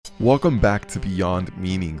Welcome back to Beyond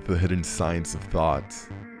Meaning, the hidden science of thought.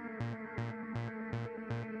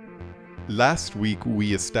 Last week,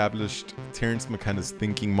 we established Terence McKenna's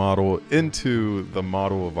thinking model into the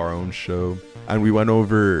model of our own show, and we went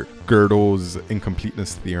over Gödel's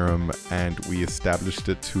incompleteness theorem, and we established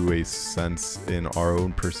it to a sense in our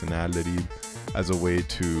own personality as a way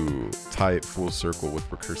to tie it full circle with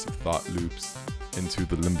recursive thought loops into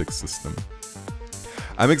the limbic system.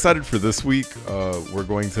 I'm excited for this week. We're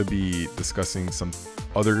going to be discussing some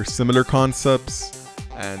other similar concepts,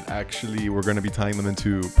 and actually we're going to be tying them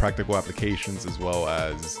into practical applications as well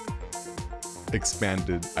as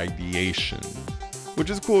expanded ideation,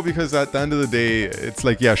 which is cool because at the end of the day, it's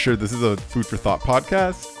like, yeah, sure, this is a food for thought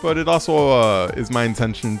podcast, but it also is my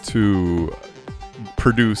intention to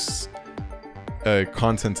produce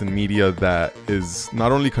content and media that is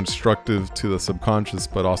not only constructive to the subconscious,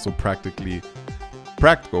 but also practical.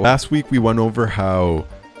 Last week, we went over how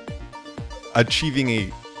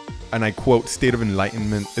achieving and I quote, state of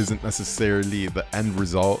enlightenment isn't necessarily the end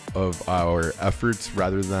result of our efforts,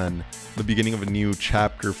 rather than the beginning of a new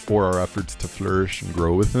chapter for our efforts to flourish and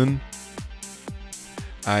grow within.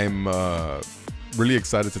 I'm really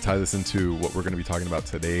excited to tie this into what we're going to be talking about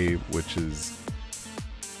today, which is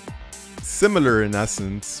similar in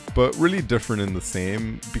essence, but really different in the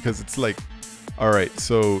same, because it's like, all right,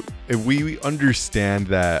 so if we understand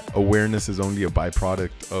that awareness is only a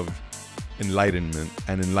byproduct of enlightenment,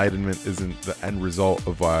 and enlightenment isn't the end result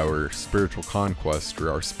of our spiritual conquest or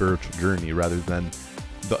our spiritual journey, rather than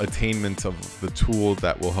the attainment of the tool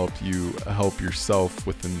that will help you help yourself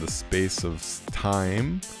within the space of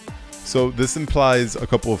time. So this implies a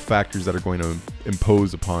couple of factors that are going to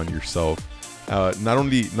impose upon yourself. Not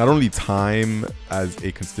only time as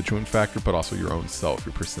a constituent factor, but also your own self,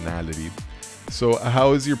 your personality. So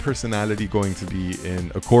how is your personality going to be in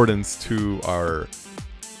accordance to our,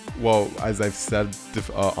 well, as I've said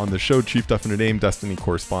on the show, chief definite aim, destiny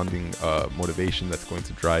corresponding motivation that's going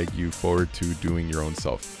to drag you forward to doing your own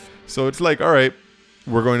self. So it's like, all right,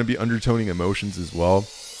 we're going to be undertoning emotions as well,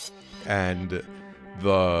 and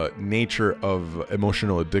the nature of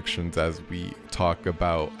emotional addictions as we talk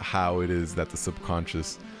about how it is that the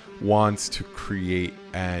subconscious wants to create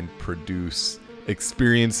and produce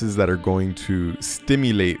experiences that are going to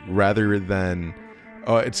stimulate rather than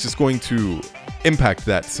it's just going to impact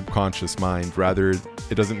that subconscious mind. Rather,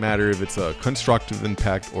 it doesn't matter if it's a constructive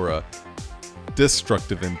impact or a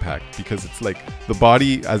destructive impact, because it's like the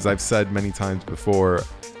body, as I've said many times before,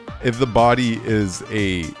 if the body is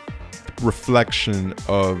a reflection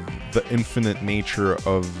of the infinite nature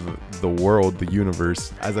of the world, the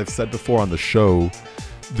universe, as I've said before on the show,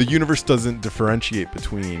 the universe doesn't differentiate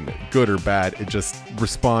between good or bad. It just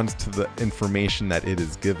responds to the information that it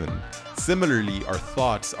is given. Similarly, our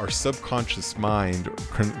thoughts, our subconscious mind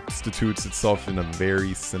constitutes itself in a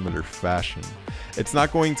very similar fashion. It's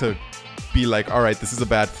not going to be like, all right, this is a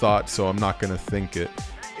bad thought, so I'm not going to think it.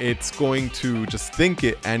 It's going to just think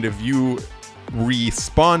it, and if you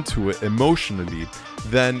respond to it emotionally,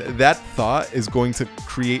 then that thought is going to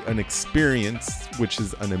create an experience, which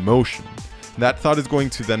is an emotion. That thought is going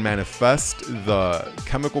to then manifest the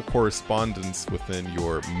chemical correspondence within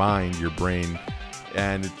your mind, your brain,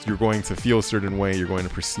 and you're going to feel a certain way. You're going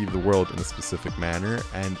to perceive the world in a specific manner,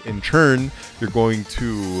 and in turn, you're going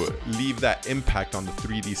to leave that impact on the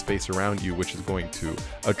 3D space around you, which is going to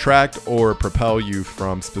attract or propel you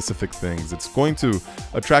from specific things. It's going to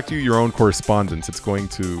attract you your own correspondence. It's going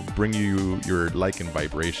to bring you your like and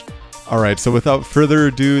vibration. All right, so without further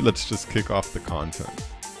ado, let's just kick off the content.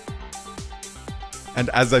 And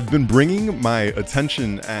as I've been bringing my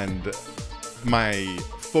attention and my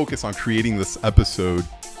focus on creating this episode,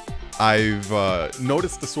 I've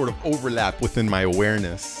noticed a sort of overlap within my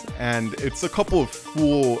awareness, and it's a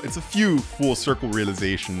few full circle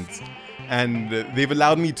realizations, and they've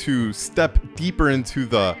allowed me to step deeper into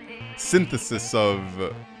the synthesis of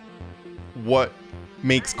what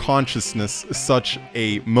makes consciousness such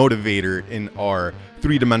a motivator in our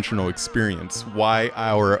three-dimensional experience, why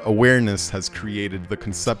our awareness has created the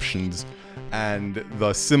conceptions and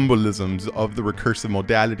the symbolisms of the recursive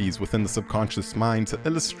modalities within the subconscious mind to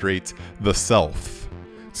illustrate the self.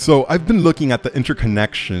 So I've been looking at the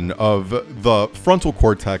interconnection of the frontal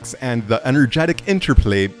cortex and the energetic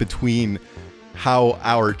interplay between how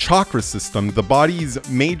our chakra system, the body's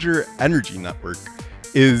major energy network,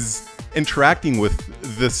 is interacting with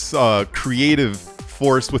this creative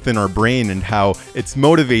force within our brain, and how it's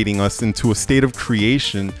motivating us into a state of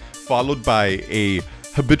creation, followed by a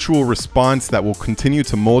habitual response that will continue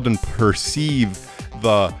to mold and perceive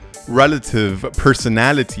the relative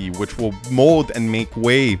personality, which will mold and make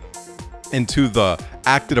way into the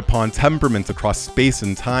acted upon temperament across space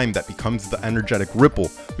and time that becomes the energetic ripple.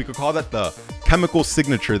 We could call that the chemical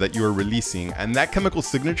signature that you are releasing. And that chemical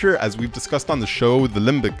signature, as we've discussed on the show, the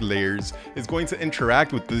limbic layers, is going to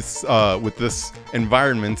interact with this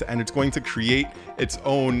environment, and it's going to create its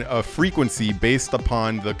own frequency based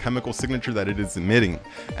upon the chemical signature that it is emitting.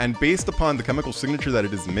 And based upon the chemical signature that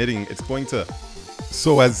it is emitting, it's going to...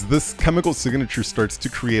 So as this chemical signature starts to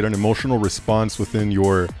create an emotional response within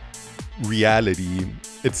your reality,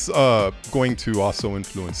 it's going to also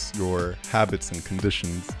influence your habits and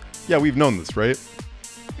conditions. Yeah, we've known this, right?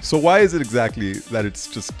 So why is it exactly that it's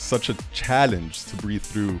just such a challenge to breathe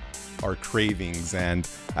through our cravings and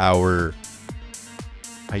our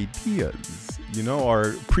ideas, you know,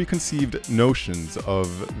 our preconceived notions of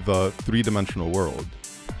the three-dimensional world?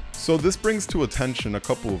 So this brings to attention a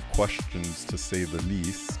couple of questions, to say the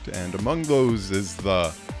least, and among those is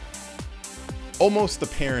the almost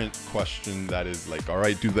apparent question that is like, all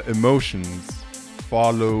right, do the emotions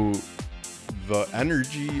follow the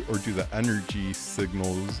energy, or do the energy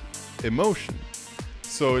signals emotion?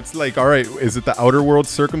 So it's like, all right, is it the outer world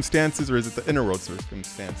circumstances or is it the inner world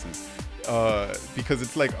circumstances? Because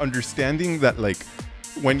it's like understanding that, like,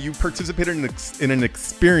 when you participate in an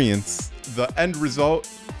experience, the end result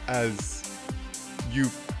as you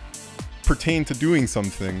pertain to doing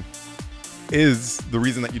something is the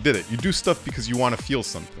reason that you did it. You do stuff because you want to feel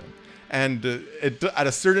something. And at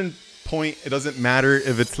a certain point, it doesn't matter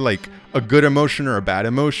if it's like a good emotion or a bad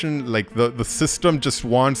emotion. Like the system just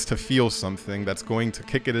wants to feel something that's going to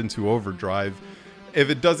kick it into overdrive. If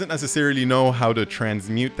it doesn't necessarily know how to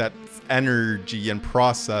transmute that energy and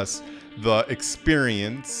process the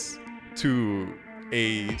experience to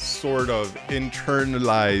a sort of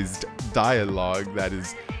internalized dialogue that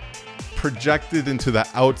is projected into the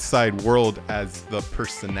outside world as the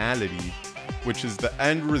personality, which is the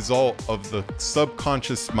end result of the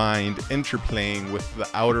subconscious mind interplaying with the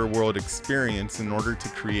outer world experience in order to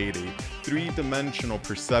create a three-dimensional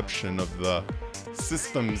perception of the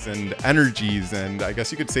systems and energies, and I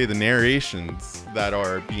guess you could say the narrations that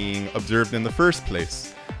are being observed in the first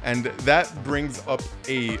place. And that brings up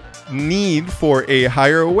a need for a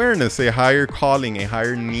higher awareness, a higher calling, a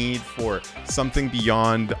higher need for something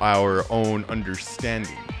beyond our own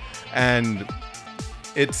understanding. And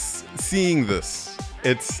it's seeing this.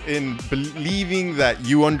 It's in believing that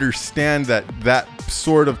you understand that that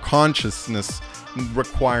sort of consciousness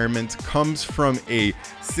requirement comes from a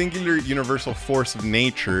singular universal force of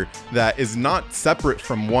nature that is not separate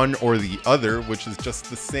from one or the other, which is just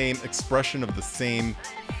the same expression of the same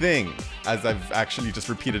thing, as I've actually just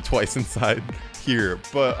repeated twice inside here.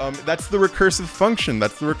 But that's the recursive function.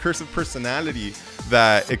 That's the recursive personality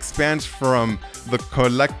that expands from the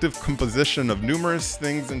collective composition of numerous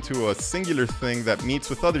things into a singular thing that meets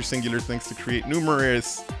with other singular things to create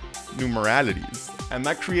numerous numeralities. And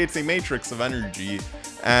that creates a matrix of energy.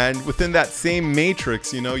 And within that same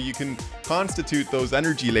matrix, you know, you can constitute those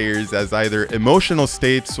energy layers as either emotional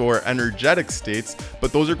states or energetic states,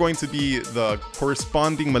 but those are going to be the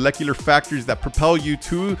corresponding molecular factors that propel you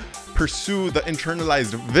to pursue the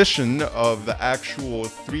internalized vision of the actual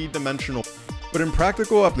three-dimensional. But in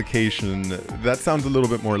practical application, that sounds a little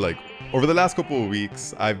bit more like, over the last couple of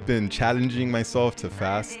weeks, I've been challenging myself to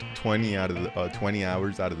fast 20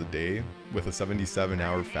 hours out of the day with a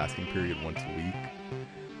 77-hour fasting period once a week.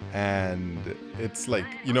 And it's like,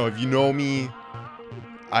 you know, if you know me,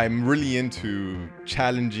 I'm really into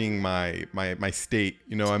challenging my state.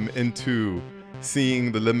 You know, I'm into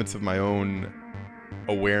seeing the limits of my own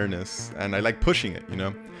awareness, and I like pushing it, you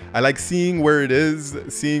know. I like seeing where it is,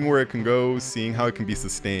 seeing where it can go, seeing how it can be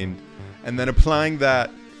sustained, and then applying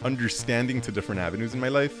that understanding to different avenues in my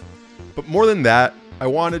life. But more than that, I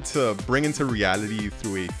wanted to bring into reality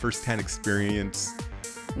through a first-hand experience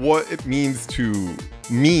what it means to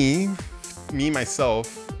me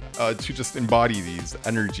myself, to just embody these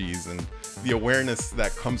energies and the awareness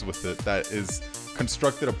that comes with it, that is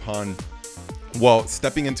constructed upon, well,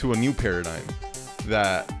 stepping into a new paradigm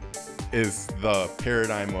that is the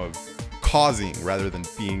paradigm of causing rather than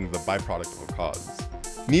being the byproduct of a cause.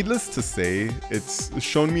 Needless to say, it's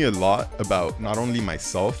shown me a lot about not only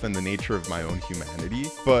myself and the nature of my own humanity,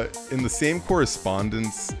 but in the same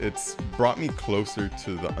correspondence, it's brought me closer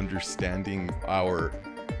to the understanding our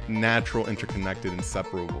natural, interconnected,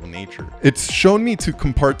 inseparable nature. It's shown me to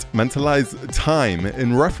compartmentalize time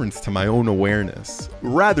in reference to my own awareness,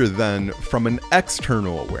 rather than from an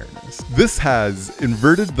external awareness. This has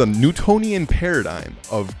inverted the Newtonian paradigm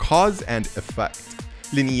of cause and effect,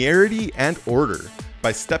 linearity and order,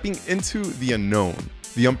 by stepping into the unknown,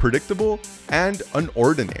 the unpredictable, and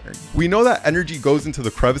unordinary. We know that energy goes into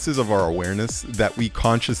the crevices of our awareness that we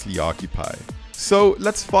consciously occupy. So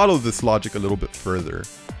let's follow this logic a little bit further.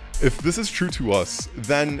 If this is true to us,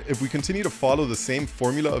 then if we continue to follow the same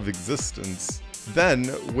formula of existence, then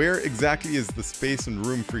where exactly is the space and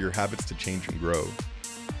room for your habits to change and grow?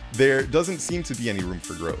 There doesn't seem to be any room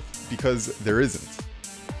for growth, because there isn't.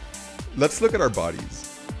 Let's look at our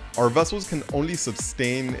bodies. Our vessels can only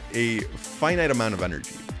sustain a finite amount of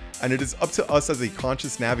energy, and it is up to us as a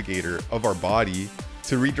conscious navigator of our body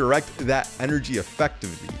to redirect that energy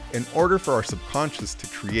effectively in order for our subconscious to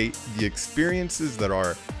create the experiences that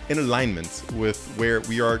are in alignment with where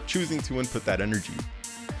we are choosing to input that energy.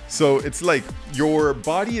 So it's like your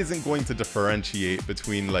body isn't going to differentiate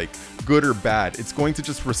between like good or bad. It's going to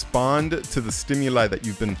just respond to the stimuli that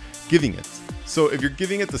you've been giving it. So if you're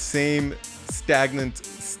giving it the same stagnant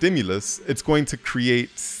stimulus, it's going to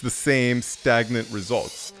create the same stagnant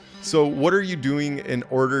results. So what are you doing in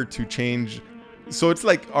order to change? So it's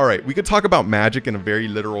like, all right, we could talk about magic in a very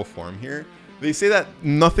literal form here. They say that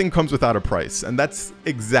nothing comes without a price, and that's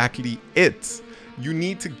exactly it. You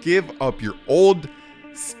need to give up your old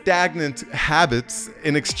stagnant habits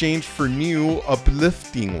in exchange for new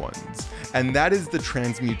uplifting ones. And that is the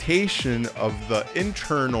transmutation of the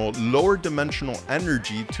internal lower dimensional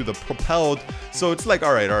energy to the propelled. So it's like,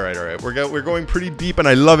 all right. We're going pretty deep, and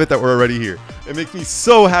I love it that we're already here. It makes me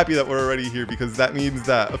so happy that we're already here, because that means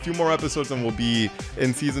that a few more episodes and we'll be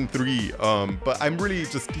in season 3. But I'm really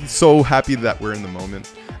just so happy that we're in the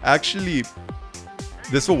moment. Actually,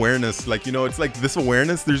 this awareness, like, you know, it's like this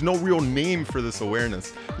awareness, there's no real name for this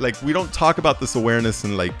awareness. Like, we don't talk about this awareness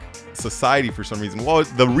in like society for some reason. Well,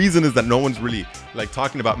 the reason is that no one's really like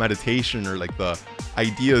talking about meditation or like the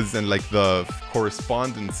ideas and like the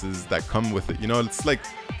correspondences that come with it. You know, it's like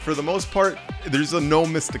for the most part, there's no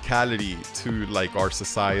mysticality to like our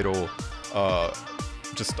societal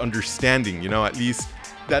just understanding, you know. At least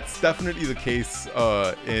that's definitely the case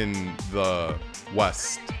in the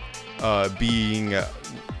West. Being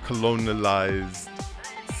colonialized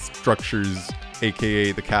structures,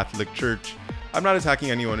 aka the Catholic Church. I'm not attacking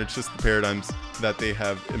anyone, it's just the paradigms that they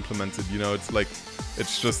have implemented. You know, it's like,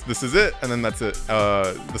 it's just, this is it, and then that's it.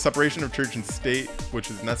 The separation of church and state, which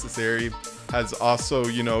is necessary, has also,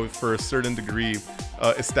 you know, for a certain degree,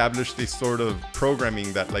 established a sort of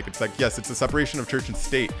programming that, like, it's like, yes, it's a separation of church and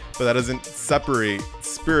state, but that doesn't separate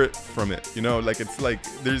spirit from it. You know, like, it's like,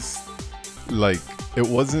 there's, like, it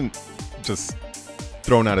wasn't just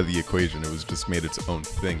thrown out of the equation, it was just made its own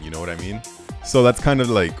thing, you know what I mean? So that's kind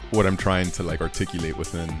of like what I'm trying to like articulate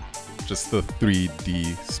within just the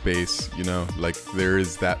 3D space, you know? Like, there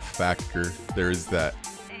is that factor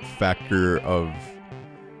of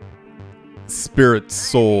spirit,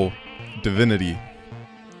 soul, divinity,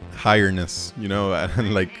 higherness, you know,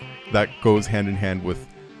 and like that goes hand in hand with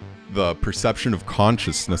the perception of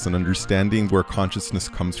consciousness and understanding where consciousness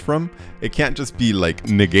comes from. It can't just be like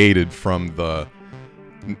negated from the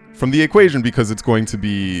equation, because it's going to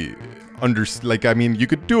be like, I mean, you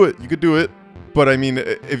could do it, but I mean,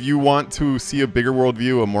 if you want to see a bigger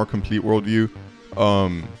worldview, a more complete worldview,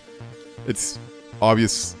 it's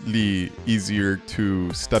obviously easier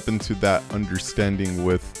to step into that understanding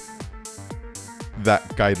with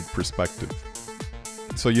that guided perspective.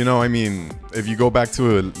 So, you know, I mean, if you go back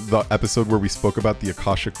to the episode where we spoke about the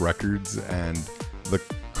Akashic Records and the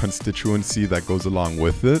constituency that goes along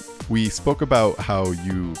with it, we spoke about how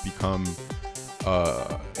you become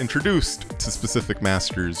introduced to specific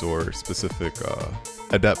masters or specific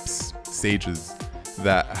adepts, sages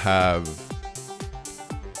that have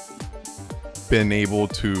been able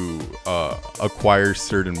to acquire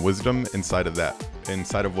certain wisdom inside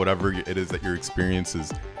of whatever it is that your experience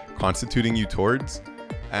is constituting you towards.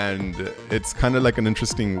 And it's kind of like an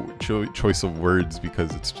interesting choice of words,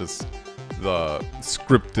 because it's just the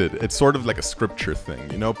scripted, it's sort of like a scripture thing,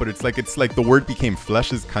 you know, but it's like the word became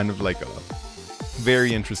flesh is kind of like a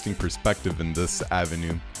very interesting perspective in this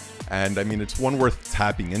avenue. And I mean, it's one worth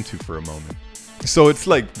tapping into for a moment. So it's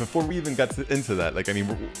like, before we even get into that, like, I mean,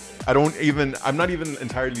 I'm not even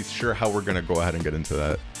entirely sure how we're going to go ahead and get into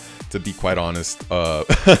that, to be quite honest.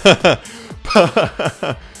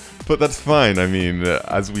 But that's fine. I mean,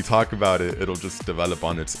 as we talk about it, it'll just develop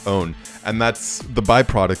on its own. And that's the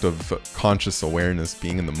byproduct of conscious awareness,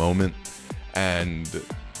 being in the moment and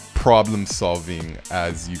problem solving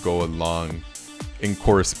as you go along in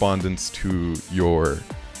correspondence to your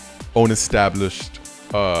own established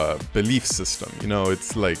belief system. You know,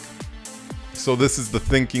 it's like, so this is the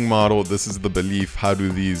thinking model, this is the belief. How do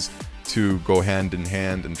these two go hand in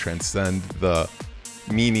hand and transcend the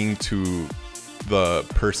meaning to the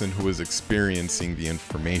person who is experiencing the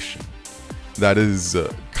information. That is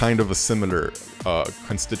kind of a similar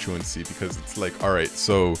constituency, because it's like, all right,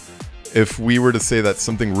 so if we were to say that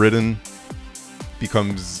something written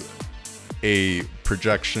becomes a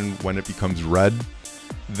projection when it becomes read,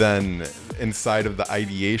 then inside of the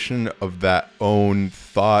ideation of that own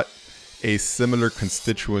thought, a similar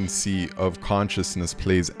constituency of consciousness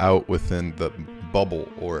plays out within the bubble,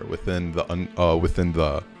 or within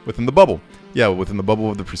the bubble. Yeah, within the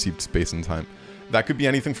bubble of the perceived space and time. That could be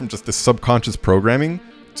anything from just the subconscious programming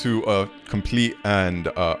to a complete and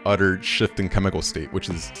utter shift in chemical state, which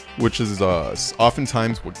is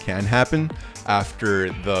oftentimes what can happen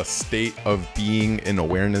after the state of being in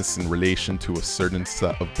awareness in relation to a certain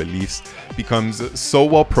set of beliefs becomes so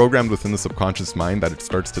well programmed within the subconscious mind that it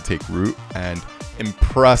starts to take root and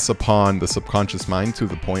impress upon the subconscious mind to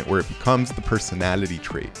the point where it becomes the personality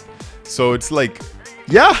trait. So it's like,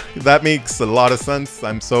 yeah, that makes a lot of sense.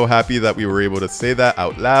 I'm so happy that we were able to say that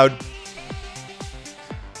out loud.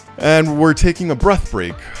 And we're taking a breath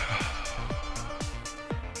break.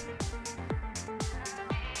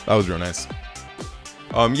 That was real nice.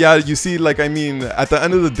 Yeah, you see, like, I mean, at the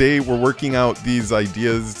end of the day, we're working out these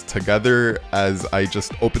ideas together as I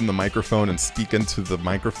just open the microphone and speak into the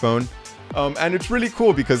microphone. And it's really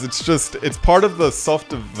cool because it's part of the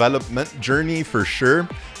self-development journey for sure.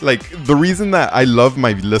 Like, the reason that I love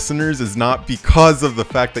my listeners is not because of the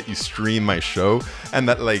fact that you stream my show and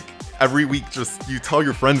that, like, every week just you tell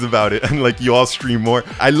your friends about it and, like, you all stream more.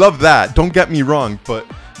 I love that, don't get me wrong, but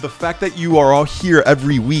the fact that you are all here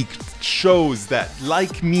every week shows that,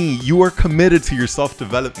 like me, you are committed to your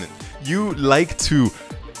self-development. You like to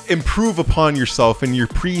improve upon yourself and your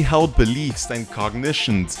pre-held beliefs and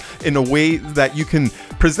cognitions in a way that you can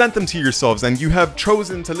present them to yourselves, and you have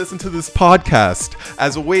chosen to listen to this podcast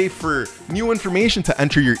as a way for new information to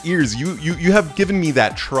enter your ears. You have given me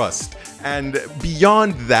that trust. And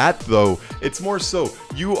beyond that, though, it's more so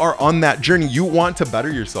you are on that journey. You want to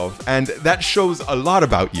better yourself, and that shows a lot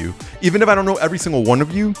about you. Even if I don't know every single one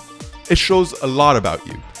of you, it shows a lot about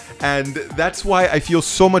you. And that's why I feel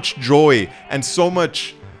so much joy and so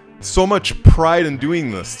much pride in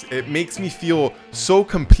doing this. It makes me feel so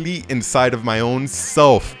complete inside of my own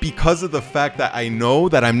self because of the fact that I know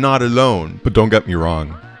that I'm not alone. But don't get me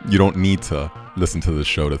wrong, you don't need to listen to this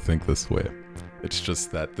show to think this way. It's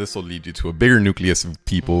just that this will lead you to a bigger nucleus of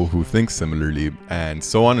people who think similarly, and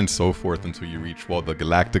so on and so forth until you reach, well, the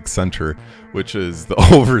galactic center, which is the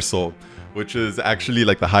oversoul, which is actually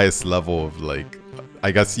like the highest level of, like, I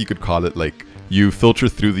guess you could call it, like, you filter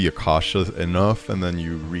through the Akasha enough and then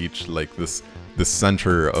you reach like this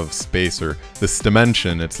center of space, or this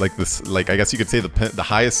dimension. It's like this, like, I guess you could say the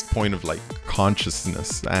highest point of, like,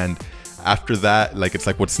 consciousness. And after that, like, it's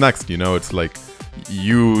like, what's next? You know, it's like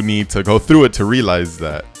you need to go through it to realize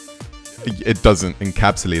that it doesn't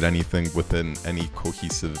encapsulate anything within any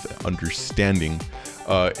cohesive understanding.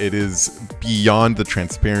 It is beyond the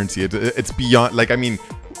transparency. It's beyond, like, I mean,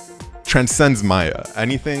 transcends Maya.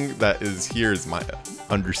 Anything that is here is Maya.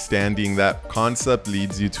 Understanding that concept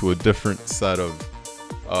leads you to a different set of,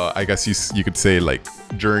 I guess you could say, like,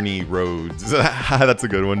 journey roads. That's a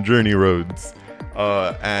good one, journey roads.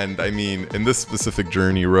 And I mean, in this specific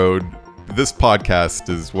journey road, this podcast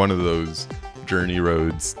is one of those journey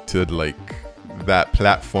roads to, like, that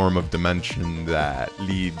platform of dimension that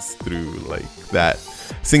leads through, like, that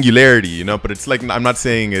singularity, you know? But it's like, I'm not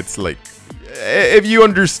saying it's like, if you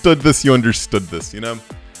understood this, you understood this, you know?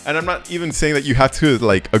 And I'm not even saying that you have to,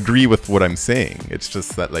 like, agree with what I'm saying. It's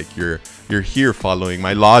just that, like, you're here following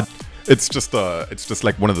my law. It's just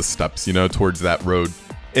like one of the steps, you know, towards that road,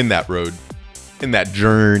 in that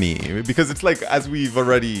journey. Because it's like, as we've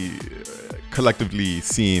already collectively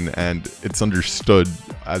seen, and it's understood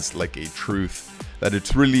as, like, a truth, that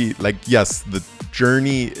it's really, like, yes, the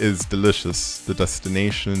journey is delicious, the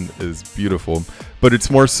destination is beautiful, but it's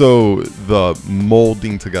more so the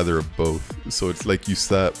molding together of both. So it's like you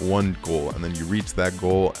set one goal and then you reach that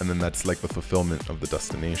goal, and then that's like the fulfillment of the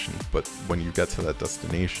destination. But when you get to that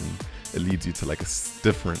destination, it leads you to, like, a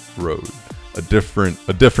different road, a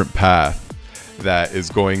different path that is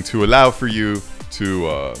going to allow for you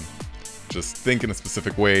to just think in a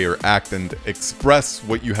specific way, or act and express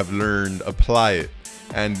what you have learned, apply it.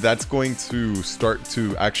 And that's going to start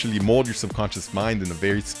to actually mold your subconscious mind in a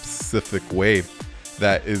very specific way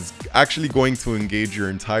that is actually going to engage your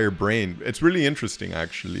entire brain. It's really interesting,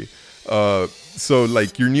 actually. So,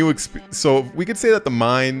 like, your new so we could say that the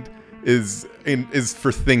mind is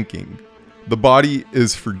for thinking, the body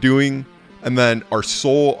is for doing, and then our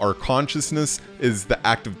soul, our consciousness, is the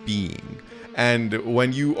act of being. And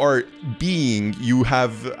when you are being, you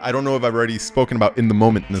have, I don't know if I've already spoken about in the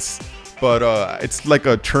momentness, but it's like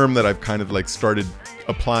a term that I've kind of like started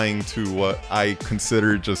applying to what I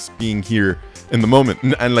consider just being here in the moment.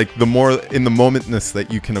 And like the more in the momentness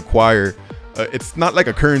that you can acquire, it's not like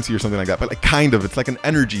a currency or something like that, but like kind of, it's like an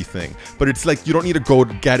energy thing. But it's like you don't need to go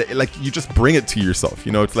to get it. Like you just bring it to yourself.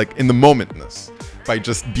 You know, it's like in the momentness by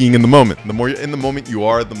just being in the moment. The more in the moment you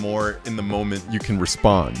are, the more in the moment you can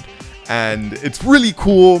respond. And it's really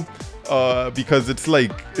cool because it's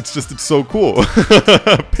like, it's so cool.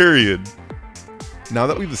 Period. Now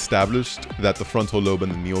that we've established that the frontal lobe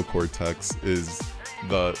and the neocortex is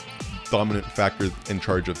the dominant factor in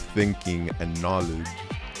charge of thinking and knowledge,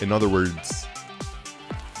 in other words,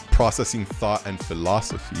 processing thought and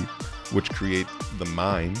philosophy, which create the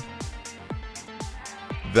mind,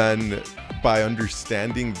 then by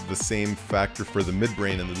understanding the same factor for the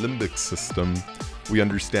midbrain and the limbic system, we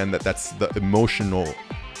understand that that's the emotional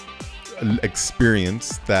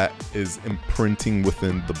experience that is imprinting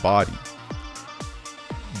within the body.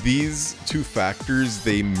 These two factors,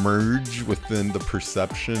 they merge within the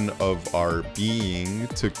perception of our being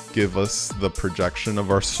to give us the projection of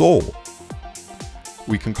our soul.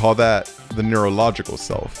 We can call that the neurological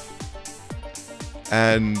self.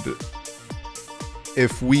 And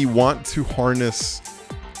if we want to harness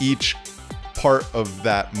each part of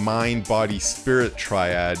that mind, body, spirit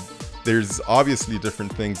triad, there's obviously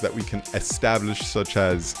different things that we can establish, such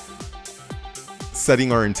as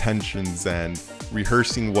setting our intentions and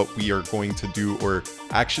rehearsing what we are going to do, or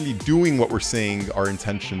actually doing what we're saying our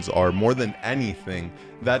intentions are. More than anything,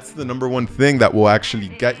 that's the number one thing that will actually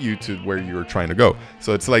get you to where you're trying to go.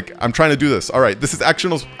 So it's like, I'm trying to do this. All right, this is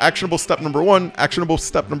actionable step number 1, actionable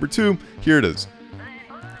step number 2. Here it is.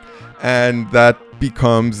 And that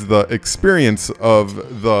becomes the experience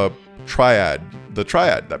of the triad. The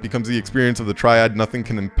triad, that becomes the experience of the triad. Nothing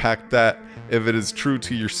can impact that if it is true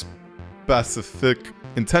to your specific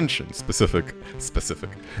intention. Specific.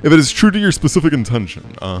 If it is true to your specific intention.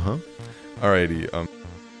 Alrighty.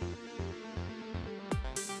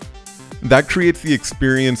 That creates the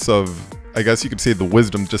experience of, I guess you could say, the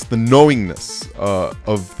wisdom, just the knowingness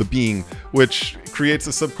of the being, which creates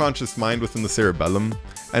a subconscious mind within the cerebellum.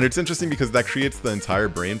 And it's interesting because that creates the entire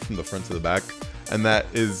brain from the front to the back, and that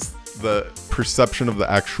is the perception of the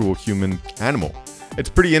actual human animal. It's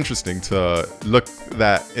pretty interesting to look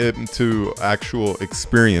that into actual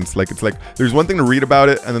experience. Like, it's like there's one thing to read about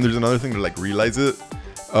it, and then there's another thing to like realize it.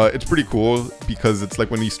 It's pretty cool because it's like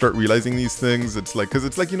when you start realizing these things, it's like, because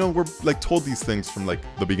it's like, you know, we're like told these things from like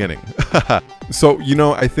the beginning. So, you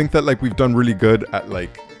know, I think that like we've done really good at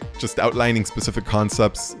like just outlining specific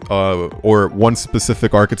concepts, or one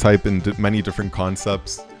specific archetype in many different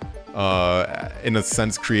concepts, in a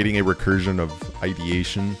sense creating a recursion of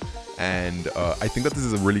ideation. And I think that this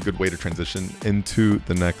is a really good way to transition into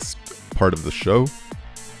the next part of the show,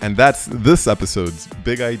 and that's this episode's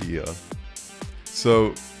big idea.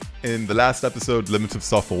 So in the last episode, Limits of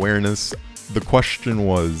Self-Awareness, the question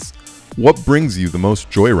was, what brings you the most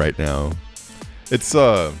joy right now? It's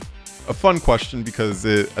a fun question because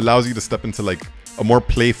it allows you to step into like a more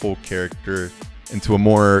playful character, into a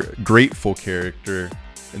more grateful character,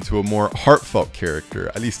 into a more heartfelt character,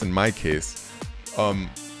 at least in my case.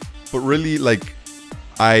 But really, like,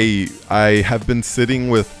 I have been sitting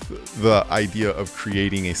with the idea of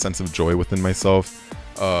creating a sense of joy within myself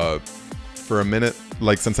for a minute,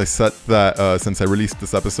 like since I released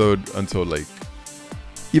this episode until like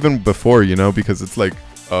even before, you know, because it's like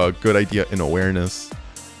a good idea in awareness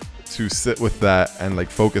to sit with that and like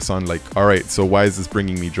focus on like, all right, so why is this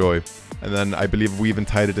bringing me joy? And then I believe we even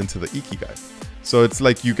tied it into the Ikigai. So it's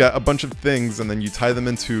like you got a bunch of things and then you tie them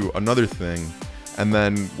into another thing, and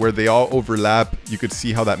then where they all overlap, you could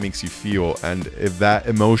see how that makes you feel. And if that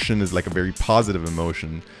emotion is like a very positive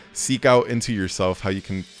emotion, seek out into yourself how you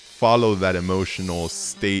can follow that emotional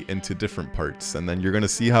state into different parts, and then you're going to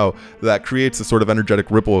see how that creates a sort of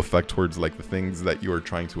energetic ripple effect towards like the things that you are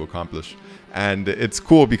trying to accomplish. And it's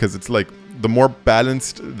cool because it's like the more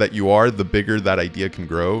balanced that you are, the bigger that idea can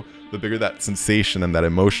grow, the bigger that sensation and that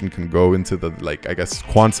emotion can go into the, like, I guess,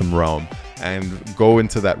 quantum realm, and go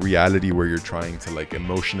into that reality where you're trying to like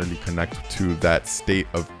emotionally connect to that state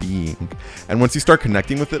of being. And once you start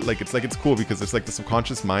connecting with it, like it's cool because it's like the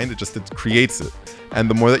subconscious mind, it creates it. And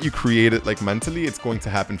the more that you create it like mentally, it's going to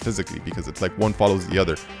happen physically, because it's like one follows the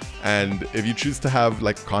other. And if you choose to have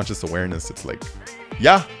like conscious awareness, it's like,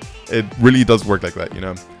 yeah, it really does work like that, you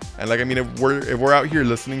know? And like, I mean, if we're out here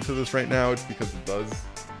listening to this right now, it's because it does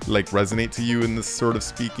like resonate to you in this sort of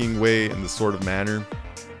speaking way, in this sort of manner.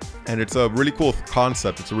 And it's a really cool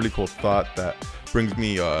concept. It's a really cool thought that brings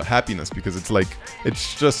me happiness, because it's like,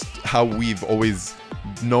 it's just how we've always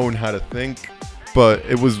known how to think. But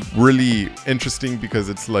it was really interesting because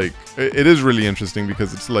it's like, it is really interesting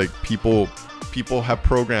because it's like people have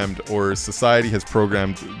programmed, or society has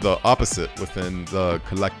programmed the opposite within the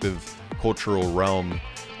collective cultural realm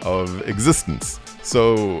of existence.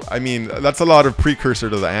 So, I mean, that's a lot of precursor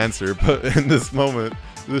to the answer, but in this moment,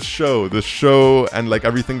 the show and like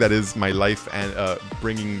everything that is my life, and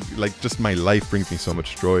bringing, like, just my life brings me so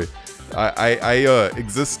much joy. I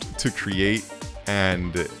exist to create,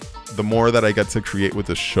 and the more that I get to create with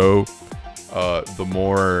the show, the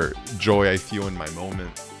more joy I feel in my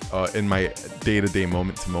moment, in my day-to-day,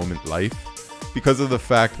 moment-to-moment life, because of the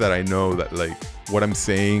fact that I know that, like, what I'm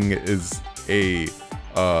saying is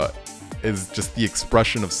just the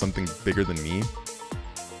expression of something bigger than me.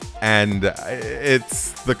 And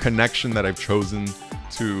it's the connection that I've chosen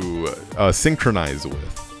to synchronize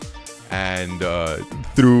with, and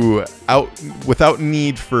without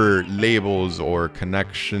need for labels or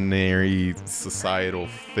connectionary societal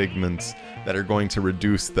figments that are going to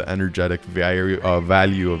reduce the energetic value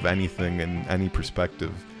of anything in any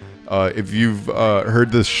perspective. If you've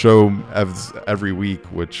heard this show every week,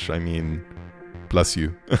 which, I mean, bless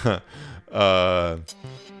you.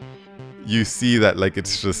 You see that, like,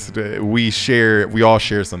 it's just we all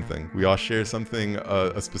share something,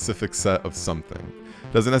 a specific set of something.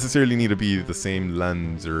 Doesn't necessarily need to be the same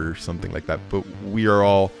lens or something like that, but we are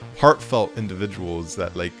all heartfelt individuals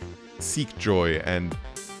that, like, seek joy, and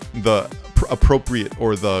the appropriate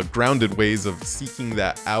or the grounded ways of seeking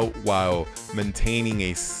that out while maintaining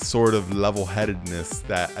a sort of level-headedness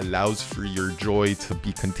that allows for your joy to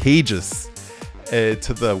be contagious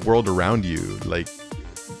to the world around you. Like,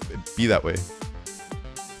 be that way,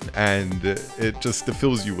 and it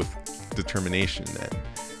fills you with determination and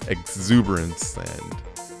exuberance and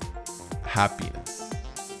happiness.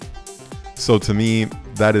 So to me,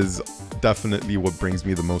 that is definitely what brings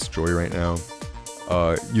me the most joy right now.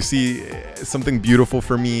 You see, something beautiful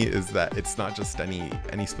for me is that it's not just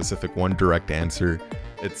any specific one direct answer.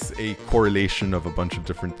 It's a correlation of a bunch of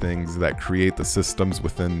different things that create the systems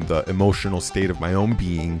within the emotional state of my own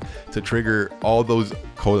being to trigger all those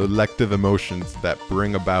collective emotions that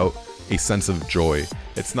bring about a sense of joy.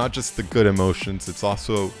 It's not just the good emotions, it's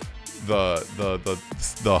also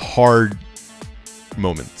the hard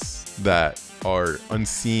moments that are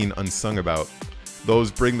unseen, unsung about.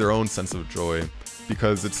 Those bring their own sense of joy,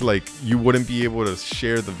 because it's like you wouldn't be able to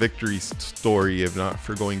share the victory story if not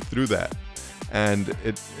for going through that. And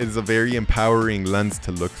it is a very empowering lens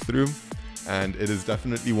to look through, and it is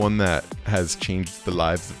definitely one that has changed the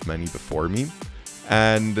lives of many before me.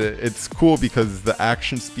 And it's cool because the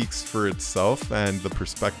action speaks for itself, and the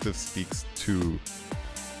perspective speaks to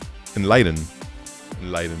enlighten.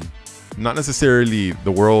 Not necessarily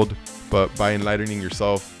the world, but by enlightening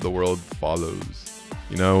yourself, the world follows.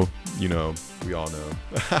 You know, we all know.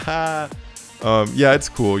 Yeah, it's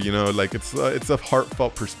cool. Like, it's a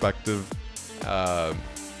heartfelt perspective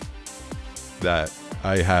that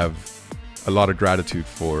I have a lot of gratitude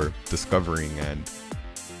for discovering, and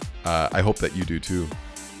I hope that you do too.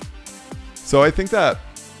 So I think that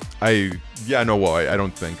I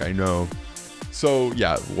know. So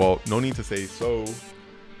yeah, well, no need to say so.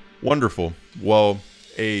 Wonderful. Well,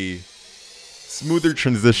 a smoother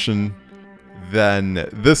transition than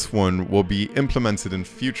this one will be implemented in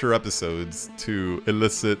future episodes to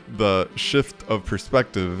elicit the shift of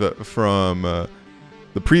perspective from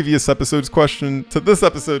the previous episode's question to this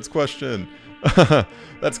episode's question.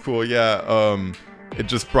 That's cool. Yeah. It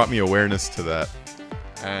just brought me awareness to that.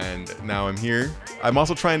 And now I'm here. I'm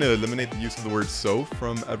also trying to eliminate the use of the word so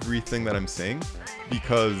from everything that I'm saying,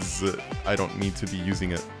 because I don't need to be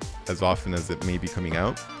using it as often as it may be coming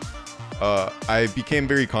out. I became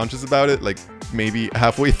very conscious about it, like maybe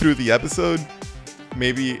halfway through the episode.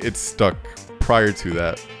 Maybe it's stuck prior to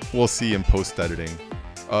that. We'll see in post-editing.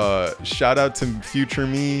 Shout out to future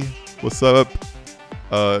me. What's up?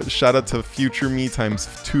 Shout out to future me times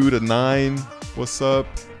 2 to 9. What's up?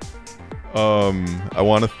 I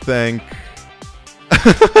want to thank...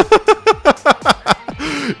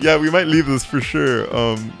 Yeah, we might leave this for sure.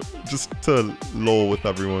 Just to lull with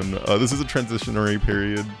everyone. This is a transitionary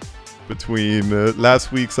period between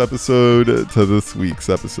last week's episode to this week's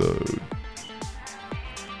episode.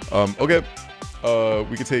 Okay.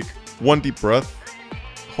 We can take one deep breath,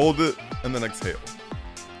 hold it, and then exhale.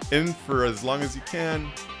 In for as long as you can,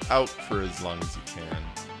 out for as long as you can,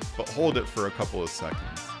 but hold it for a couple of seconds.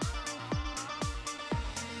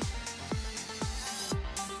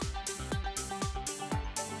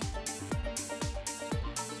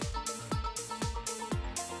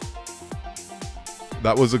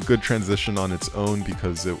 that was a good transition on its own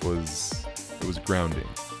because it was grounding,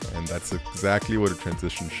 and that's exactly what a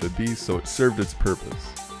transition should be. So it served its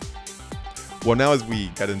purpose. Well, now as we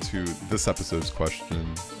get into this episode's question,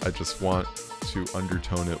 I just want to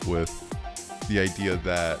undertone it with the idea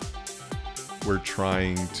that we're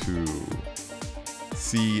trying to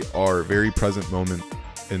see our very present moment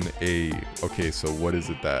in okay, so what is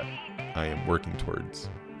it that I am working towards?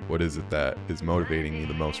 What is it that is motivating me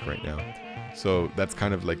the most right now? So that's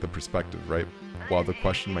kind of like the perspective, right? While the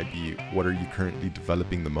question might be, what are you currently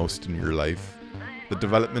developing the most in your life? The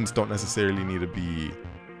developments don't necessarily need to be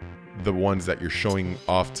the ones that you're showing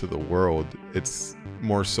off to the world. It's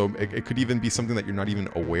more so, it could even be something that you're not even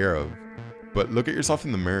aware of. But look at yourself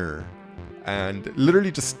in the mirror and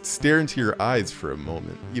literally just stare into your eyes for a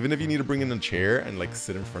moment. Even if you need to bring in a chair and like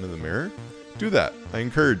sit in front of the mirror, do that. I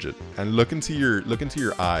encourage it. And look into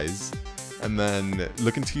your eyes, and then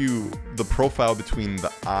look into the profile between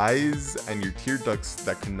the eyes and your tear ducts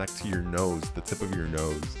that connect to your nose, the tip of your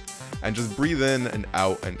nose. And just breathe in and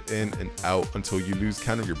out until you lose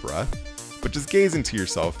count of your breath. But just gaze into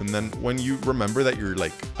yourself, and then when you remember that you're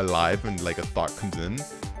like alive and like a thought comes in,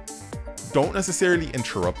 don't necessarily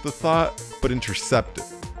interrupt the thought, but intercept it.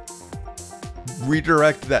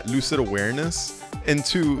 Redirect that lucid awareness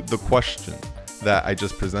into the question that I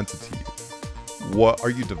just presented to you. What are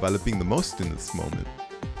you developing the most in this moment?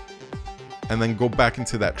 And then go back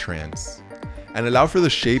into that trance and allow for the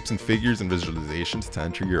shapes and figures and visualizations to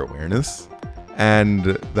enter your awareness. And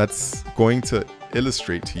that's going to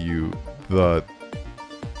illustrate to you the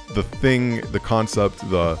thing, the concept,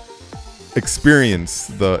 the experience,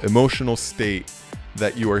 the emotional state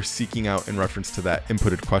that you are seeking out in reference to that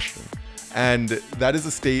inputted question. And that is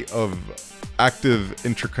a state of active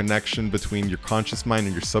interconnection between your conscious mind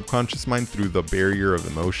and your subconscious mind through the barrier of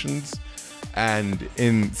emotions. And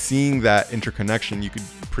in seeing that interconnection, you could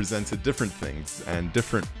present to different things and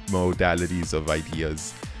different modalities of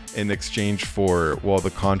ideas in exchange for, well,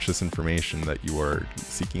 the conscious information that you are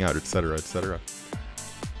seeking out, etc., etc.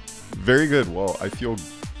 Very good. Well, I feel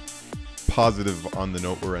positive on the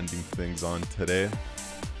note we're ending things on today.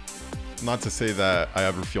 Not to say that I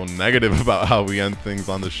ever feel negative about how we end things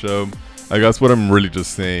on the show. I guess what I'm really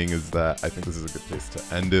just saying is that I think this is a good place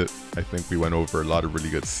to end it. I think we went over a lot of really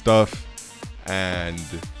good stuff, and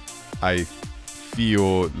I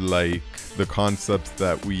feel like the concepts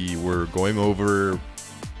that we were going over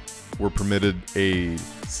were permitted a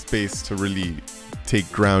space to really take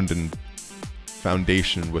ground and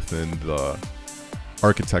foundation within the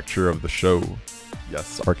architecture of the show.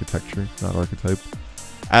 Yes, architecture, not archetype.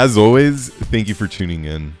 As always, thank you for tuning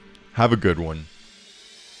in. Have a good one.